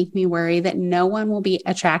body that make me worry that no one will be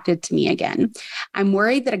attracted to me again. I'm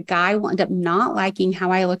worried that a guy will end up not liking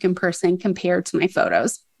how I look in person compared to my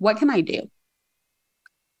photos. What can I do?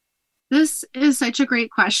 This is such a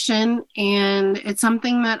great question, and it's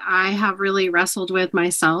something that I have really wrestled with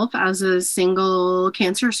myself as a single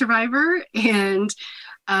cancer survivor, and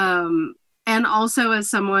also as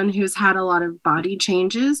someone who's had a lot of body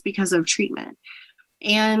changes because of treatment.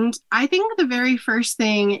 And I think the very first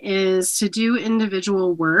thing is to do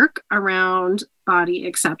individual work around body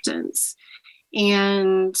acceptance,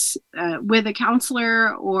 and with a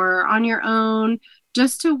counselor or on your own,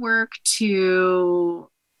 just to work to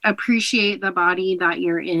appreciate the body that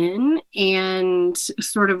you're in and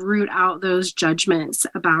sort of root out those judgments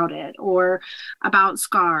about it, or about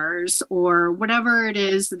scars, or whatever it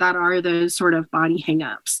is that are those sort of body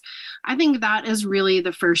hangups. I think that is really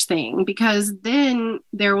the first thing, because then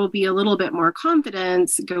there will be a little bit more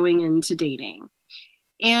confidence going into dating.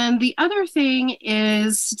 And the other thing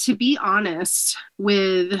is to be honest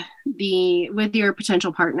with your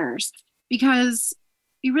potential partners, because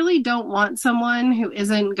you really don't want someone who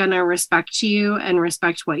isn't going to respect you and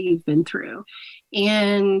respect what you've been through.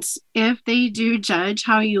 And if they do judge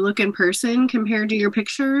how you look in person compared to your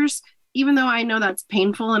pictures, even though I know that's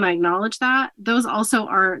painful and I acknowledge that, those also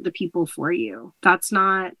aren't the people for you. That's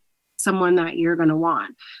not someone that you're going to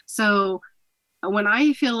want. So when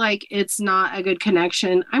I feel like it's not a good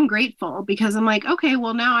connection, I'm grateful, because I'm like, okay,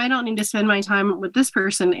 well, now I don't need to spend my time with this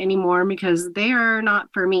person anymore because they are not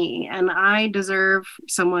for me. And I deserve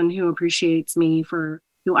someone who appreciates me for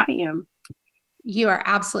who I am. You are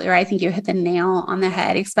absolutely right. I think you hit the nail on the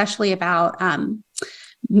head, especially about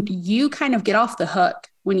you kind of get off the hook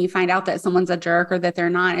when you find out that someone's a jerk or that they're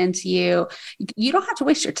not into you. You don't have to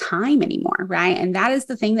waste your time anymore, right? And that is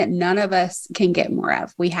the thing that none of us can get more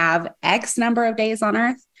of. We have X number of days on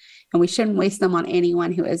earth, and we shouldn't waste them on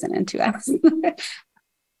anyone who isn't into us.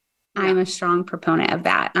 I'm a strong proponent of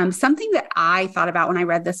that. Something that I thought about when I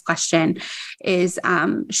read this question is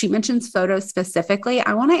she mentions photos specifically.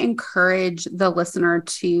 I want to encourage the listener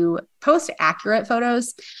to post accurate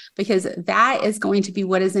photos, because that is going to be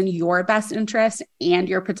what is in your best interest and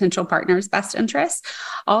your potential partner's best interest.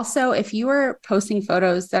 Also, if you are posting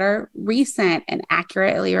photos that are recent and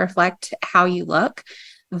accurately reflect how you look,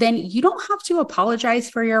 then you don't have to apologize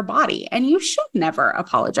for your body. And you should never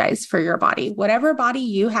apologize for your body. Whatever body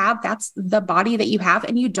you have, that's the body that you have,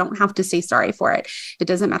 and you don't have to say sorry for it. It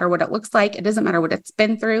doesn't matter what it looks like. It doesn't matter what it's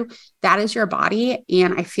been through. That is your body.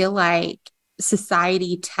 And I feel like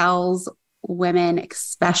society tells women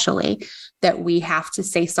especially that we have to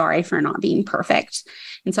say sorry for not being perfect.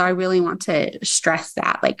 And so I really want to stress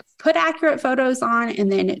that, like, put accurate photos on,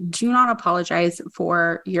 and then do not apologize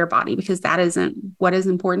for your body, because that isn't what is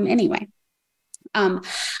important anyway.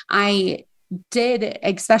 I did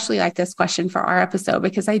especially like this question for our episode,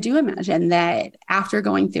 because I do imagine that after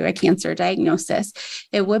going through a cancer diagnosis,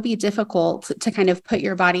 it would be difficult to kind of put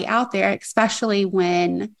your body out there, especially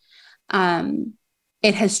when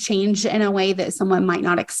it has changed in a way that someone might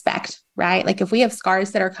not expect, right? Like if we have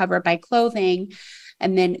scars that are covered by clothing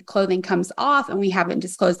and then clothing comes off and we haven't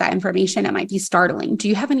disclosed that information, it might be startling. Do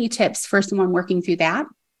you have any tips for someone working through that?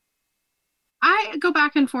 I go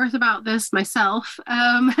back and forth about this myself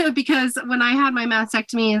because when I had my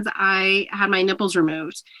mastectomies, I had my nipples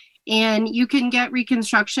removed. And you can get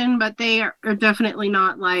reconstruction, but they are definitely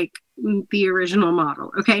not like the original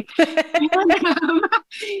model. Okay.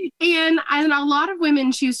 and a lot of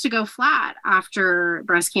women choose to go flat after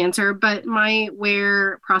breast cancer, but might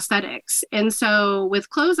wear prosthetics. And so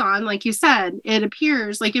with clothes on, like you said, it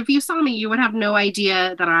appears like if you saw me, you would have no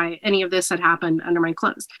idea that any of this had happened under my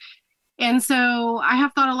clothes. And so I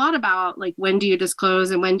have thought a lot about like, when do you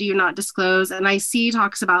disclose and when do you not disclose? And I see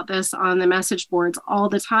talks about this on the message boards all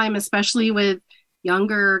the time, especially with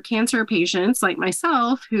younger cancer patients like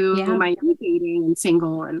myself who might be dating and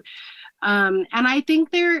single. And I think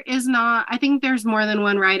I think there's more than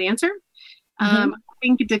one right answer. I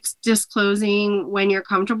think disclosing when you're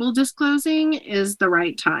comfortable disclosing is the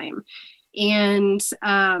right time. And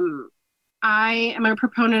I am a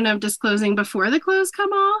proponent of disclosing before the clothes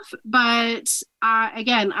come off, but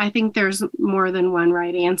again, I think there's more than one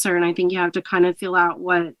right answer. And I think you have to kind of feel out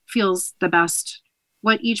what feels the best,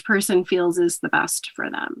 what each person feels is the best for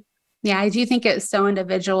them. Yeah, I do think it's so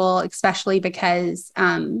individual, especially because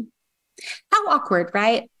how awkward,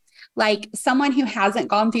 right? Like someone who hasn't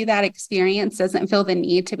gone through that experience doesn't feel the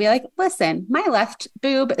need to be like, listen, my left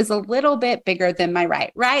boob is a little bit bigger than my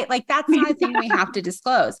right? Like that's not a thing we have to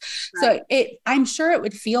disclose. Right. So I'm sure it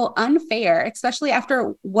would feel unfair, especially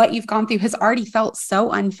after what you've gone through has already felt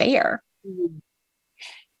so unfair.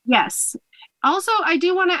 Yes. Also, I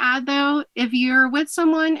do want to add though, if you're with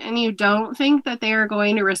someone and you don't think that they are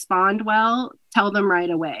going to respond well, tell them right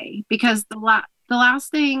away, because the last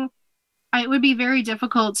thing, it would be very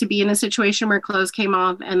difficult to be in a situation where clothes came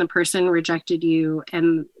off and the person rejected you,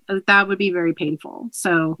 and that would be very painful.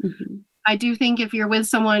 So I do think if you're with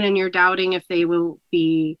someone and you're doubting if they will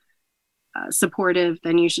be supportive,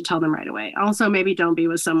 then you should tell them right away. Also, maybe don't be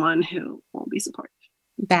with someone who won't be supportive.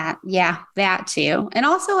 That too. And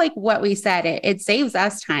also like what we said, it saves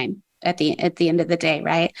us time at the end of the day,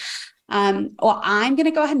 right? Well, I'm going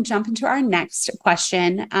to go ahead and jump into our next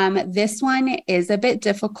question. This one is a bit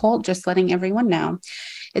difficult, just letting everyone know.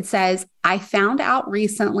 It says, I found out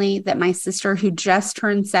recently that my sister, who just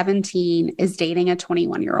turned 17, is dating a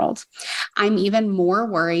 21-year-old. I'm even more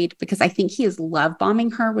worried because I think he is love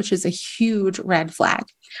bombing her, which is a huge red flag.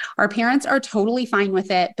 Our parents are totally fine with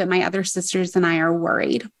it, but my other sisters and I are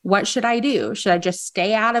worried. What should I do? Should I just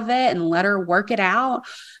stay out of it and let her work it out?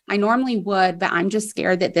 I normally would, but I'm just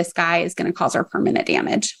scared that this guy is going to cause her permanent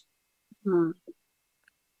damage.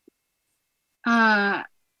 I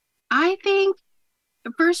think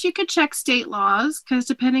first you could check state laws, because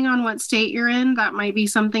depending on what state you're in, that might be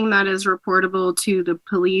something that is reportable to the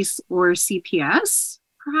police or CPS,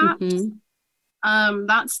 perhaps.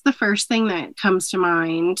 That's the first thing that comes to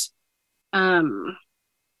mind.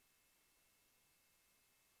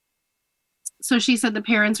 So she said the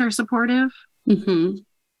parents are supportive?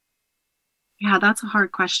 Yeah, that's a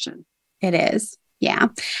hard question. It is. Yeah.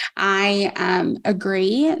 I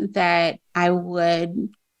agree that I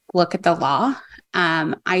would look at the law.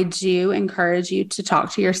 I do encourage you to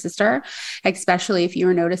talk to your sister, especially if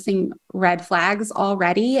you're noticing red flags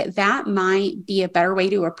already. That might be a better way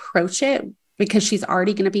to approach it, because she's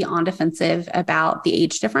already going to be on defensive about the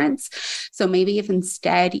age difference. So maybe if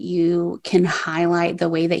instead you can highlight the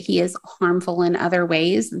way that he is harmful in other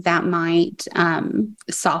ways, that might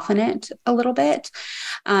soften it a little bit.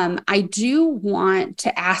 I do want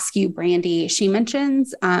to ask you, Brandie, she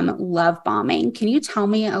mentions love bombing. Can you tell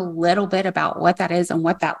me a little bit about what that is and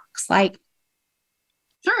what that looks like?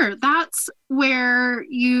 Sure. That's where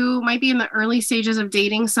you might be in the early stages of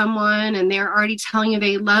dating someone and they're already telling you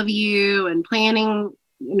they love you and planning,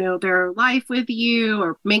 their life with you,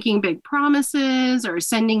 or making big promises or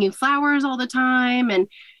sending you flowers all the time. And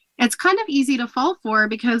it's kind of easy to fall for,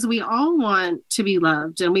 because we all want to be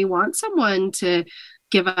loved and we want someone to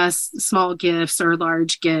give us small gifts or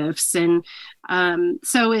large gifts. And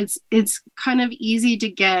so it's kind of easy to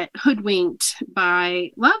get hoodwinked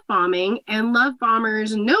by love bombing, and love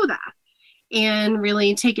bombers know that and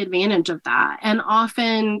really take advantage of that, and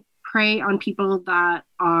often prey on people that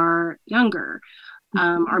are younger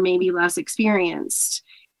or maybe less experienced.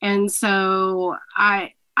 And so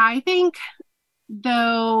I think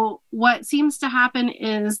though what seems to happen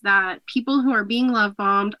is that people who are being love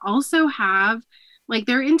bombed also have, like,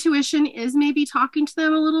 their intuition is maybe talking to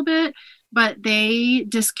them a little bit, but they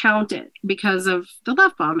discount it because of the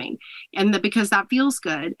love bombing and because that feels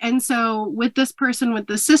good. And so with this person, with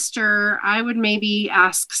the sister, I would maybe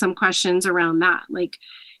ask some questions around that. Like,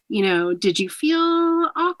 did you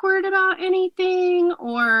feel awkward about anything?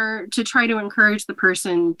 Or to try to encourage the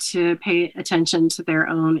person to pay attention to their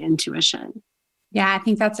own intuition. Yeah, I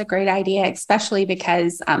think that's a great idea, especially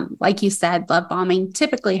because, like you said, love bombing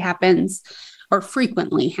typically happens or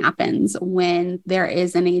frequently happens when there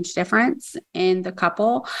is an age difference in the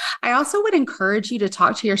couple. I also would encourage you to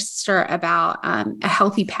talk to your sister about a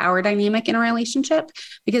healthy power dynamic in a relationship,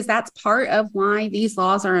 because that's part of why these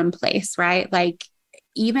laws are in place, right? Like,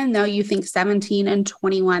 even though you think 17 and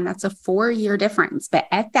 21, that's a 4-year difference. But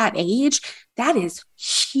at that age, that is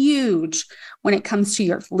huge when it comes to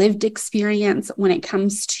your lived experience, when it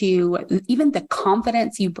comes to even the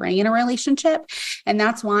confidence you bring in a relationship. And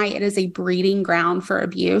that's why it is a breeding ground for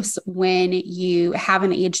abuse when you have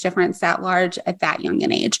an age difference that large at that young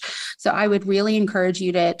an age. So I would really encourage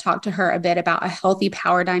you to talk to her a bit about a healthy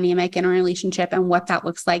power dynamic in a relationship and what that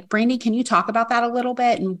looks like. Brandie, can you talk about that a little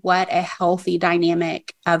bit and what a healthy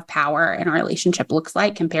dynamic of power in a relationship looks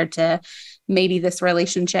like compared to maybe this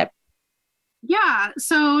relationship? Yeah,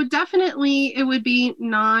 so definitely it would be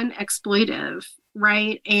non-exploitive,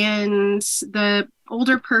 right? And the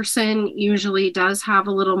older person usually does have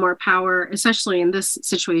a little more power, especially in this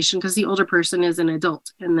situation, because the older person is an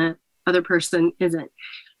adult and the other person isn't,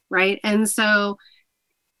 right? And so,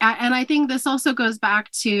 and I think this also goes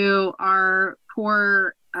back to our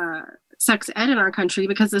poor sex ed in our country,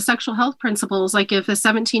 because the sexual health principles, like if a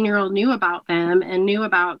 17-year-old knew about them and knew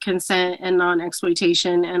about consent and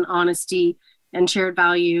non-exploitation and honesty and shared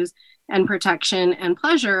values and protection and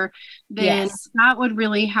pleasure, then that would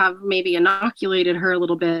really have maybe inoculated her a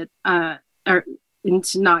little bit or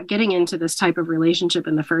into not getting into this type of relationship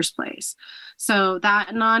in the first place. So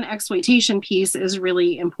that non-exploitation piece is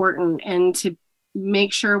really important, and to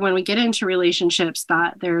make sure when we get into relationships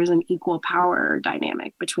that there is an equal power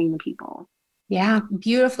dynamic between the people. Yeah,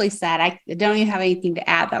 beautifully said. I don't even have anything to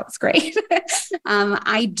add. That was great.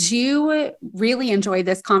 I do really enjoy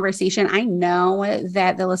this conversation. I know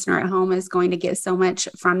that the listener at home is going to get so much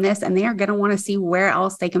from this, and they are going to want to see where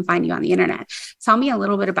else they can find you on the internet. Tell me a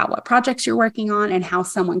little bit about what projects you're working on and how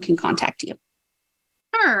someone can contact you.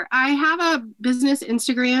 Sure. I have a business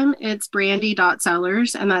Instagram. It's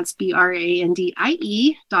brandie.sellers, and that's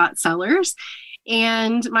BRANDIE.sellers.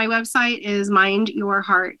 And my website is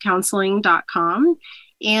mindyourheartcounseling.com.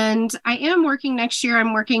 And I am working next year.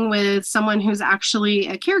 I'm working with someone who's actually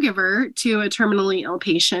a caregiver to a terminally ill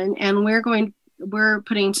patient. And we're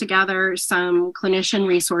putting together some clinician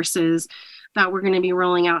resources that we're going to be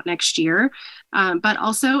rolling out next year. But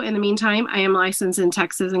also in the meantime, I am licensed in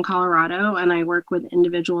Texas and Colorado, and I work with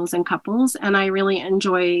individuals and couples. And I really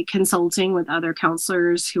enjoy consulting with other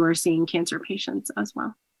counselors who are seeing cancer patients as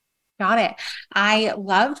well. Got it. I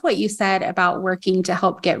loved what you said about working to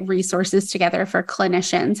help get resources together for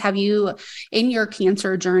clinicians. Have you, in your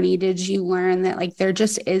cancer journey, did you learn that like there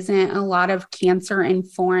just isn't a lot of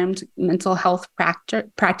cancer-informed mental health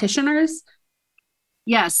practitioners?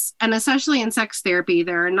 Yes. And especially in sex therapy,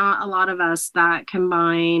 there are not a lot of us that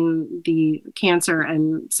combine the cancer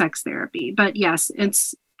and sex therapy. But yes,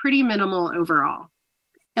 it's pretty minimal overall.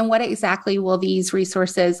 And what exactly will these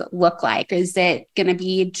resources look like? Is it going to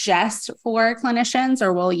be just for clinicians,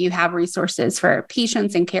 or will you have resources for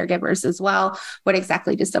patients and caregivers as well? What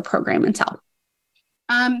exactly does the program entail?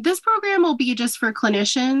 This program will be just for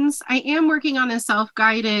clinicians. I am working on a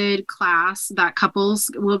self-guided class that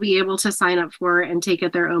couples will be able to sign up for and take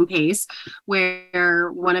at their own pace,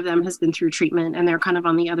 where one of them has been through treatment and they're kind of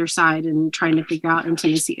on the other side and trying to figure out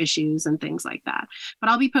intimacy issues and things like that. But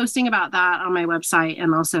I'll be posting about that on my website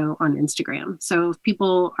and also on Instagram. So if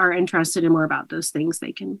people are interested in more about those things,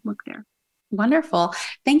 they can look there. Wonderful.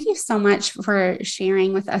 Thank you so much for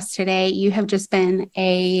sharing with us today. You have just been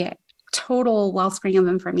a total wellspring of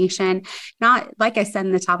information, not, like I said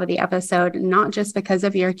in the top of the episode, not just because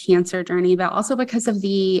of your cancer journey, but also because of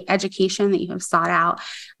the education that you have sought out.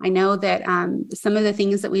 I know that some of the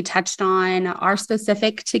things that we touched on are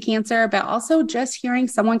specific to cancer, but also just hearing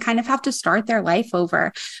someone kind of have to start their life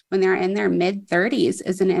over when they're in their mid-30s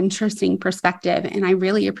is an interesting perspective. And I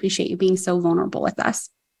really appreciate you being so vulnerable with us.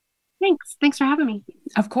 Thanks for having me.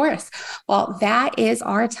 Of course. Well, that is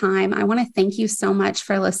our time. I want to thank you so much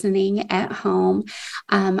for listening at home.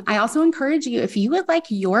 I also encourage you, if you would like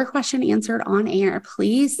your question answered on air,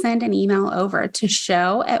 please send an email over to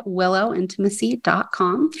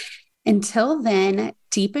show@willowintimacy.com. Until then,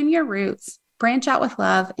 deepen your roots, branch out with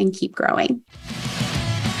love, and keep growing.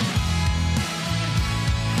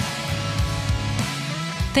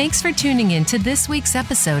 Thanks for tuning in to this week's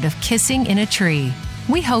episode of Kissing in a Tree.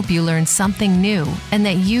 We hope you learned something new and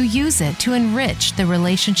that you use it to enrich the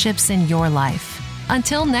relationships in your life.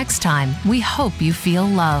 Until next time, we hope you feel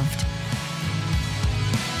loved.